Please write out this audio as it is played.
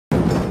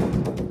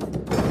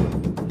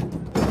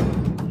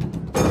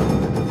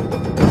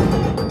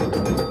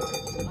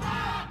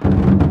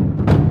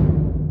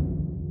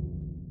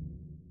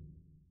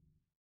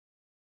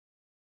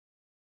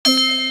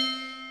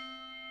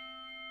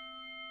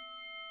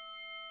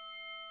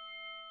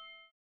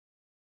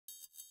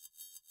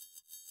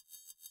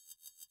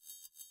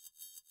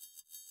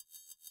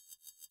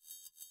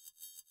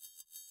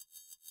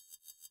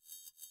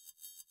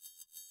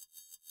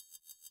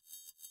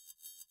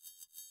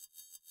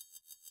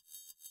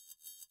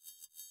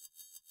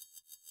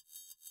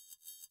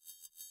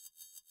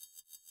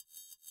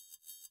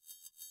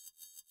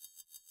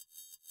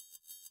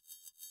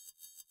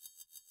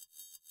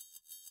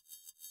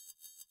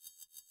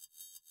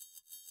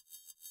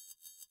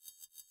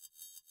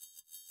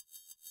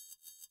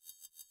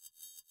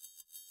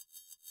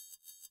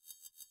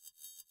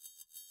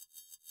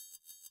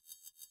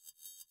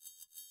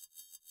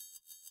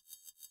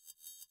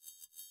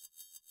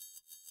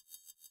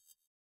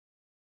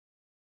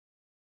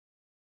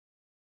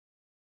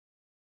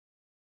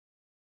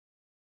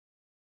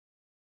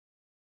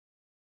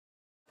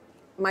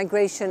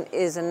migration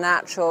is a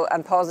natural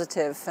and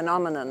positive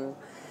phenomenon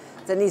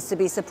that needs to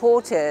be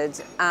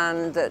supported,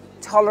 and that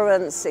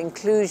tolerance,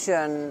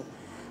 inclusion,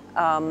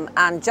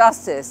 and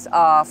justice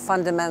are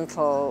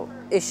fundamental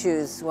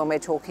issues when we're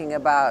talking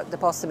about the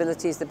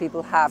possibilities that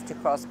people have to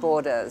cross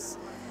borders.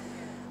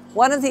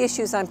 One of the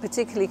issues I'm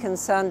particularly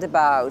concerned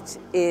about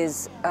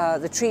is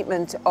the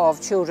treatment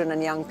of children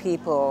and young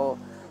people,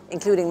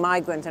 including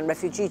migrant and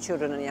refugee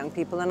children and young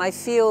people. And I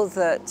feel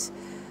that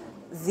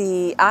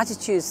the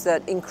attitudes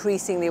that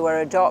increasingly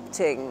we're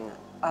adopting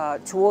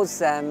towards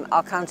them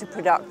are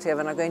counterproductive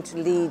and are going to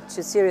lead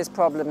to serious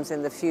problems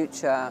in the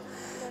future.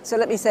 So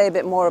let me say a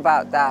bit more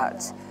about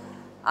that.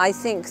 I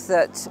think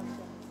that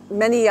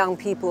many young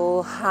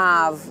people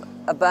have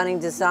a burning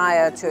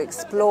desire to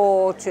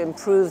explore, to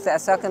improve their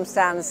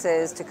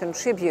circumstances, to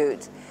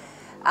contribute,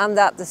 and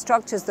that the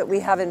structures that we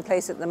have in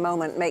place at the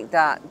moment make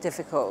that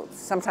difficult,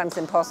 sometimes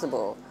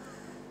impossible.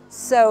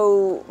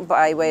 So,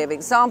 by way of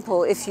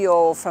example, if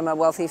you're from a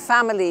wealthy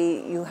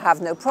family, you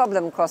have no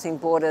problem crossing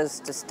borders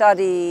to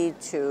study,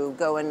 to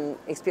go and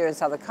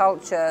experience other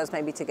cultures,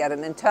 maybe to get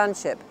an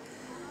internship.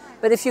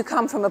 But if you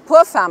come from a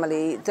poor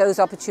family, those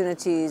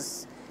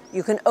opportunities,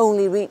 you can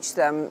only reach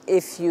them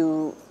if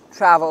you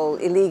travel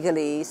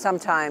illegally,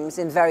 sometimes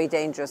in very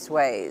dangerous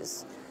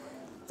ways.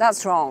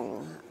 That's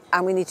wrong,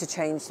 and we need to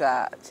change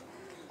that.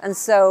 And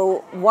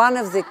so one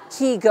of the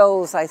key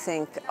goals, I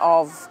think,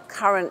 of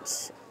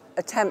current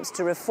attempts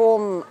to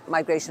reform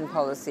migration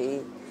policy,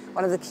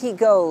 one of the key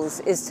goals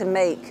is to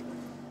make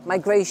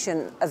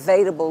migration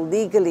available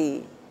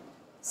legally,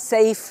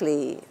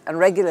 safely, and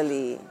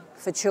regularly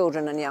for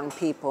children and young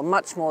people,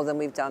 much more than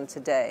we've done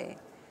today.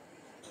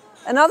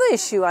 Another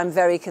issue I'm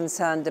very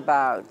concerned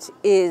about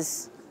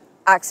is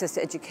access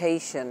to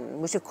education,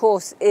 which of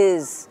course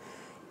is,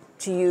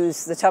 to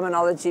use the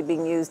terminology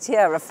being used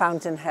here, a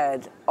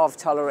fountainhead of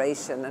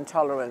toleration and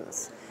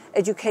tolerance.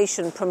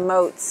 Education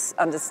promotes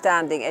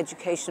understanding.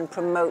 Education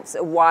promotes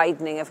a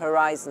widening of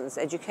horizons.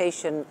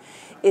 Education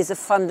is a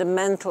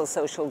fundamental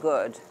social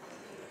good.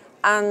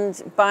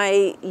 And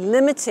by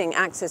limiting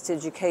access to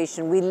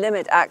education, we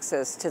limit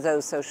access to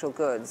those social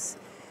goods.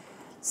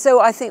 So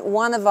I think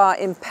one of our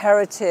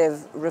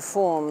imperative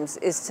reforms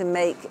is to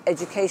make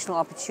educational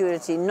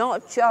opportunity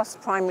not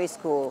just primary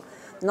school,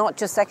 not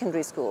just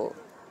secondary school,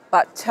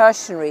 but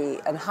tertiary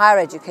and higher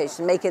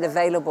education, make it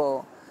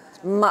available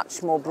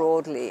much more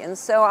broadly. And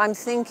so I'm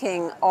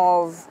thinking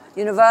of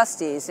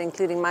universities,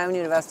 including my own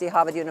university,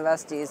 Harvard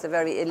University, is a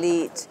very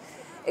elite,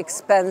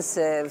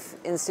 expensive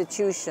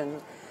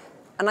institution.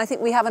 And I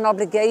think we have an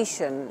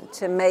obligation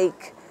to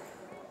make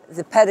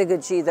the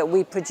pedagogy that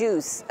we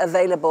produce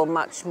available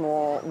much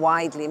more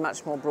widely,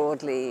 much more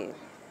broadly.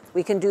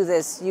 We can do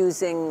this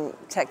using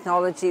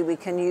technology. We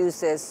can use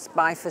this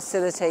by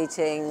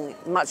facilitating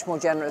much more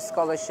generous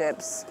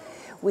scholarships.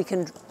 We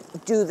can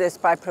do this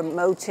by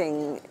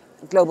promoting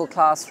global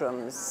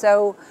classrooms.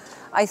 So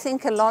I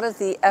think a lot of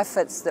the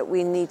efforts that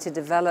we need to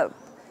develop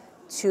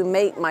to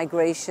make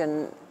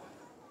migration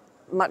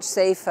much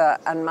safer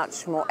and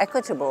much more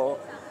equitable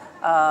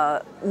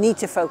need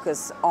to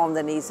focus on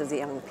the needs of the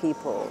young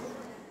people.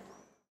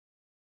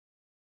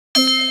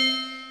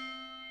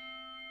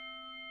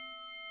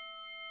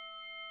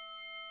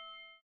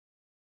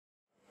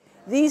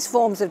 These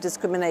forms of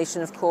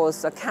discrimination, of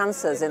course, are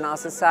cancers in our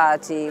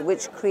society,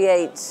 which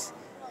create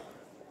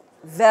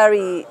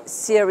very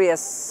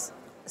serious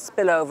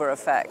spillover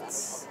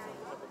effects.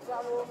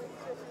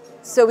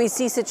 So we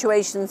see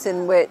situations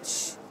in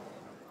which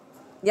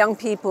young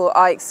people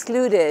are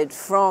excluded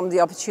from the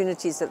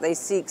opportunities that they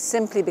seek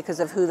simply because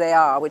of who they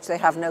are, which they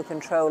have no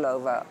control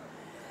over.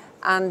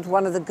 And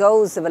one of the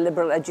goals of a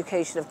liberal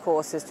education, of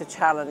course, is to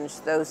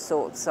challenge those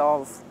sorts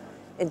of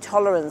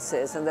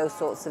intolerances and those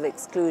sorts of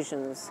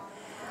exclusions.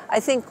 I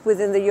think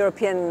within the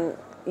European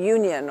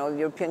Union or the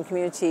European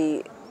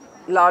community,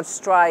 large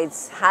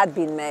strides had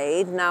been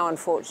made. Now,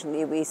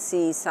 unfortunately, we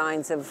see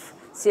signs of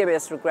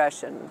serious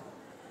regression.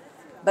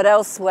 But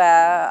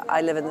elsewhere,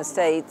 I live in the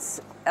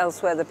States,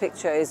 elsewhere the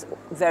picture is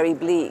very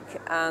bleak.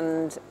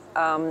 And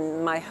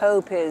my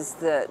hope is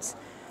that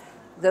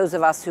those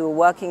of us who are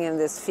working in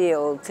this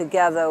field,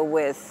 together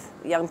with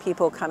young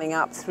people coming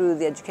up through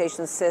the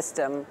education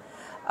system,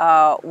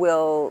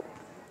 will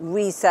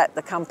reset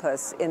the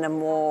compass in a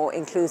more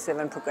inclusive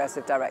and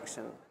progressive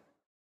direction.